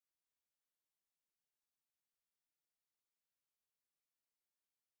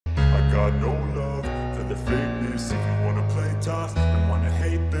got no love for the fakeness. If you wanna play tough and wanna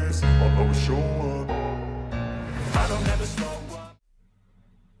hate this, I'll always show up. I don't ever slow up.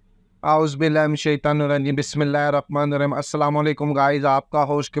 आउज़ुबिल्लाहिमिनश्शैतानिर्रजीम बिस्मिल्लाहिर्रहमानिर्रहीम। अस्सलाम वालेकुम guys, आपका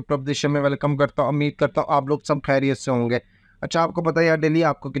host crypto box में welcome करता हूँ। उम्मीद करता हूँ आप लोग सब खैरियत से होंगे। अच्छा, आपको पता है यार, डेली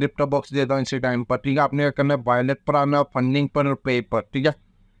आपको क्रिप्टो बॉक्स देता हूँ इसी टाइम पर, ठीक है। आपने क्या करना है, वॉलेट पर आना, फंडिंग पर और पे पर, ठीक है।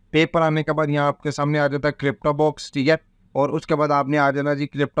 पे पर आने के बाद यहाँ आपके सामने आ जाता है क्रिप्टो बॉक्स, ठीक है। और उसके बाद आपने आ जाना जी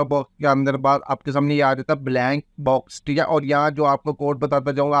क्रिप्टो बॉक्स के अंदर, बाद आपके सामने ये आ जाता है ब्लैंक बॉक्स, ठीक है। और यहाँ जो आपको कोड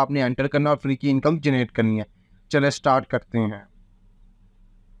बताता जाऊँगा, आपने एंटर करना और फ्री की इनकम जनरेट करनी है। चले स्टार्ट करते हैं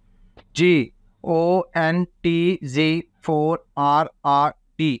जी।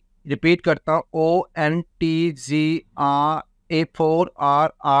 ONTZ4RRT, रिपीट करता हूँ,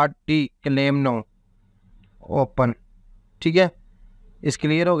 ONTZ4RRT, क्लेम नो, ओपन, ठीक है। इस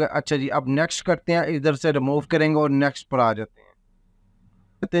क्लियर हो गया। अच्छा जी, अब नेक्स्ट करते हैं, इधर से रिमूव करेंगे और नेक्स्ट पर आ जाते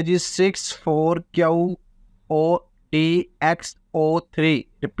हैं जी। 64QODXO3,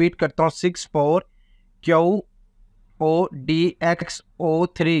 रिपीट करता हूँ,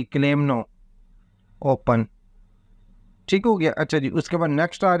 64QODXO3, क्लेम नो, ओपन, ठीक हो गया। अच्छा जी, उसके बाद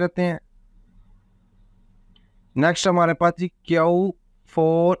नेक्स्ट आ जाते हैं। नेक्स्ट हमारे पास जी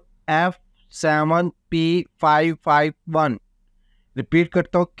Q4F7P551, रिपीट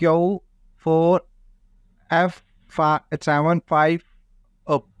करता हूँ,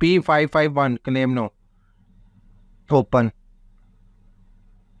 Q4F7P551, क्लेम नो, ओपन।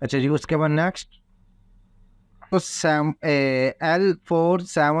 अच्छा जी, उसके बाद नेक्स्ट तो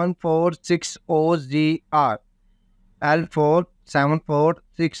L4746OZR,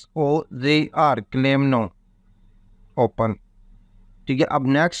 L4746OZR, claim no, open, ठीक है। अब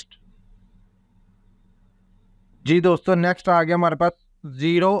नेक्स्ट जी दोस्तों, नेक्स्ट आ गया हमारे पास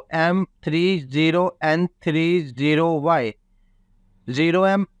 0M30N30Y,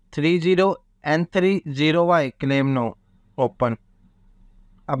 0M30N30Y, claim no, open.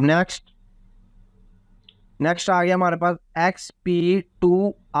 अब नेक्स्ट आ गया हमारे पास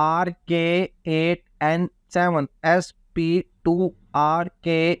XP2RK8N7,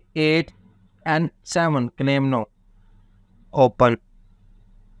 SP2RK8N7, claim no, open.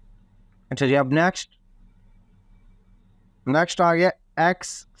 अच्छा जी, अब नेक्स्ट आ गया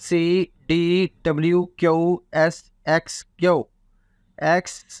XCDWQSXQ,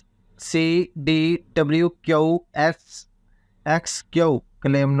 XCDWQSXQ,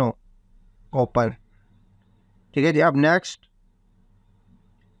 claim no, open, ठीक है जी। अब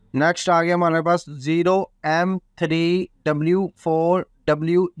नेक्स्ट आ गया हमारे पास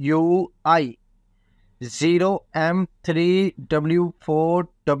 0M3W4WUI,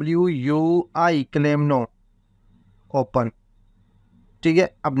 0M3W4WUI, claim no, open, ठीक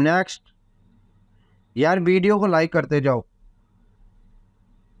है। अब नेक्स्ट, यार वीडियो को लाइक करते जाओ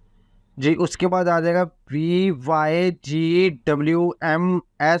जी। उसके बाद आ जाएगा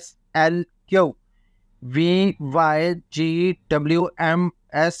VYGWMSLQ,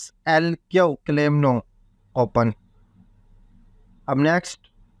 VYGWMSLQ, claim no, open. अब next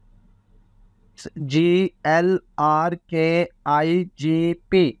GLRKIGP,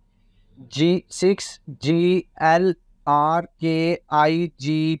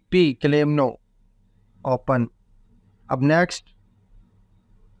 G6GLRKIGP, claim no, open. अब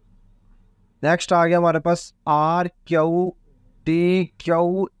नेक्स्ट आ गया हमारे पास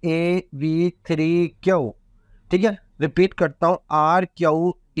RQDQAV3Q, ठीक है। रिपीट करता हूँ,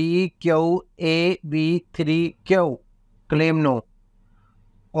 RQDQAV3Q, claim no,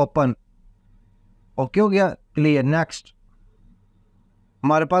 open, okay हो गया, क्लियर। नेक्स्ट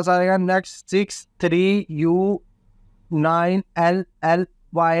हमारे पास आएगा next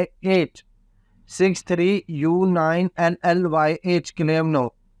 63U9LLY8, 63U9LLY8, claim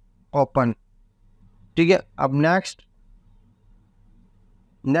no, open, ठीक है। अब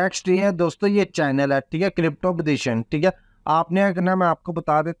नेक्स्ट ये है दोस्तों, ये चैनल है, ठीक है, क्रिप्टो बॉक्स, ठीक है। आपने क्या करना है, मैं आपको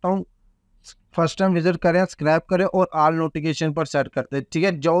बता देता हूँ। फर्स्ट टाइम विजिट करें, सब्सक्राइब करें और ऑल नोटिफिकेशन पर सेट करते हैं, ठीक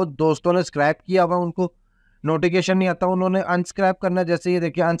है। जो दोस्तों ने सब्सक्राइब किया हुआ उनको नोटिफिकेशन नहीं आता, उन्होंने अनसब्सक्राइब करना, जैसे ये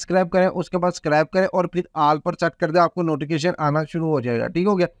देखिए अनसब्सक्राइब करें, उसके बाद सब्सक्राइब करें और फिर ऑल पर सेट कर दें, आपको नोटिफिकेशन आना शुरू हो जाएगा, ठीक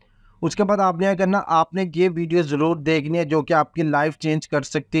हो गया। उसके बाद आपने क्या करना, आपने ये वीडियो ज़रूर देखनी है, जो कि आपकी लाइफ चेंज कर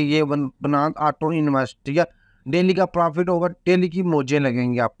सकती है। ये बनान ऑटो इन्वेस्ट, ठीक है। डेली का प्रॉफिट होगा, डेली की मौजें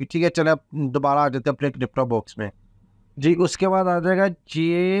लगेंगी आपकी, ठीक है। चले अब दोबारा आ जाते हैं अपने क्रिप्टो बॉक्स में जी। उसके बाद आ जाएगा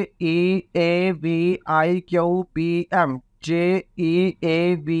JEAVIQBM,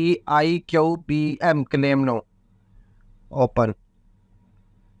 JEAVIQBM, claim no, open.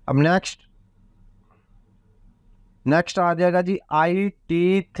 अब नेक्स्ट आ जाएगा जी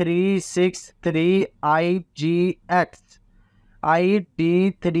IT363IGX,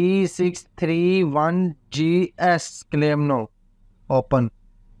 ID3631GS claim know open.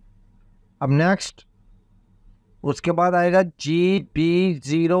 अब नेक्स्ट उसके बाद आएगा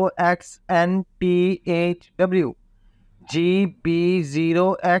GB0XNTHW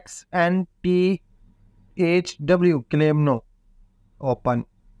GB0XNTHW claim know open.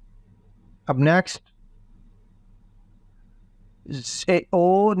 अब next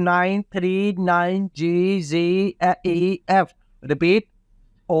O939GZEF repeat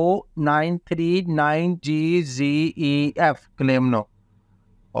O939GZEF claim know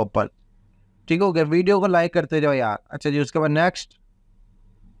open. ठीक हो गया, वीडियो को लाइक करते जाओ यार। अच्छा जी, उसके बाद नेक्स्ट,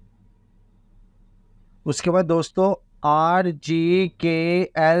 उसके बाद दोस्तों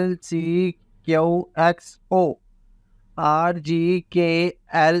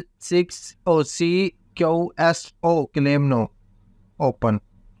RGKL6OCQSO क्लेम नो ओपन।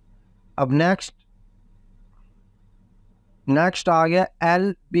 अब नेक्स्ट आ गया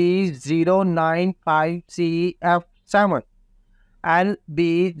LB095CF7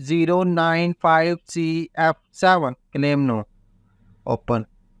 LB095CF7 claim know open.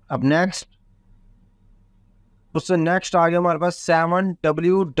 अब नेक्स्ट उससे नेक्स्ट आ गया हमारे पास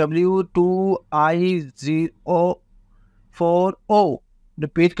 7WW2I04O।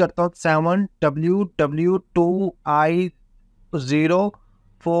 रिपीट करता हूँ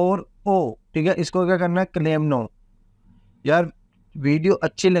 7WW2I04O। ठीक है, इसको क्या करना है, क्लेम नो। यार वीडियो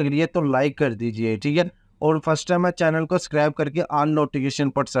अच्छी लग रही है तो लाइक कर दीजिए, ठीक है, और फर्स्ट टाइम है चैनल को सब्सक्राइब करके ऑल नोटिफिकेशन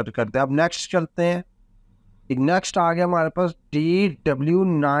पर सेट करते हैं। अब नेक्स्ट चलते हैं। नेक्स्ट आ गया हमारे पास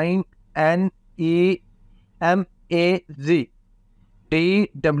DW9NEMAZ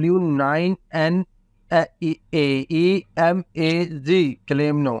DW9NEMAZ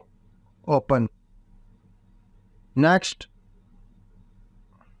claim know open. Next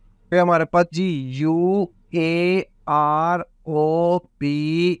हमारे पास जी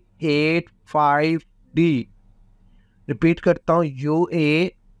UAROB85D। रिपीट करता हूँ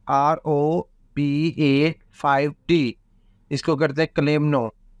UAROB85D, इसको करते हैं क्लेम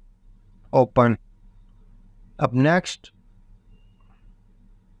नो ओपन। अब नेक्स्ट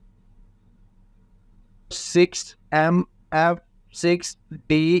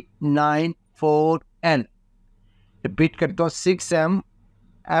 6MF6D94L। रिपीट करता हूँ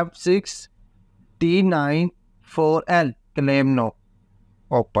 6MF6D94L क्लेम नो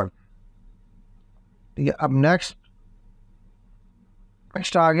ओपन। ठीक है, अब नेक्स्ट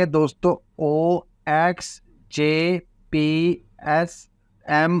आ गया दोस्तों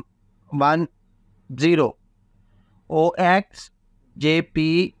OXJPSM10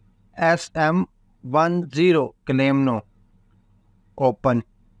 OXJPSM10 claim know open.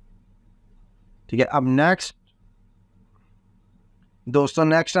 ठीक है, अब नेक्स्ट दोस्तों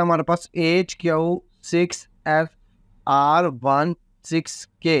नेक्स्ट है हमारे पास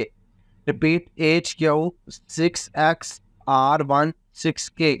HQ6XR16K। Repeat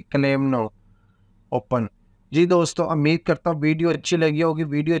HQ6XR16K claim know open. जी दोस्तों, उम्मीद करता हूँ वीडियो अच्छी लगी होगी।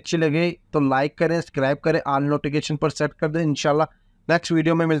 वीडियो अच्छी लगे तो लाइक करें, सब्सक्राइब करें, ऑल नोटिफिकेशन पर सेट कर दें। इंशाल्लाह नेक्स्ट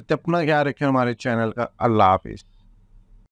वीडियो में मिलते हैं। अपना ख्याल रखें हमारे चैनल का। अल्लाह हाफिज़।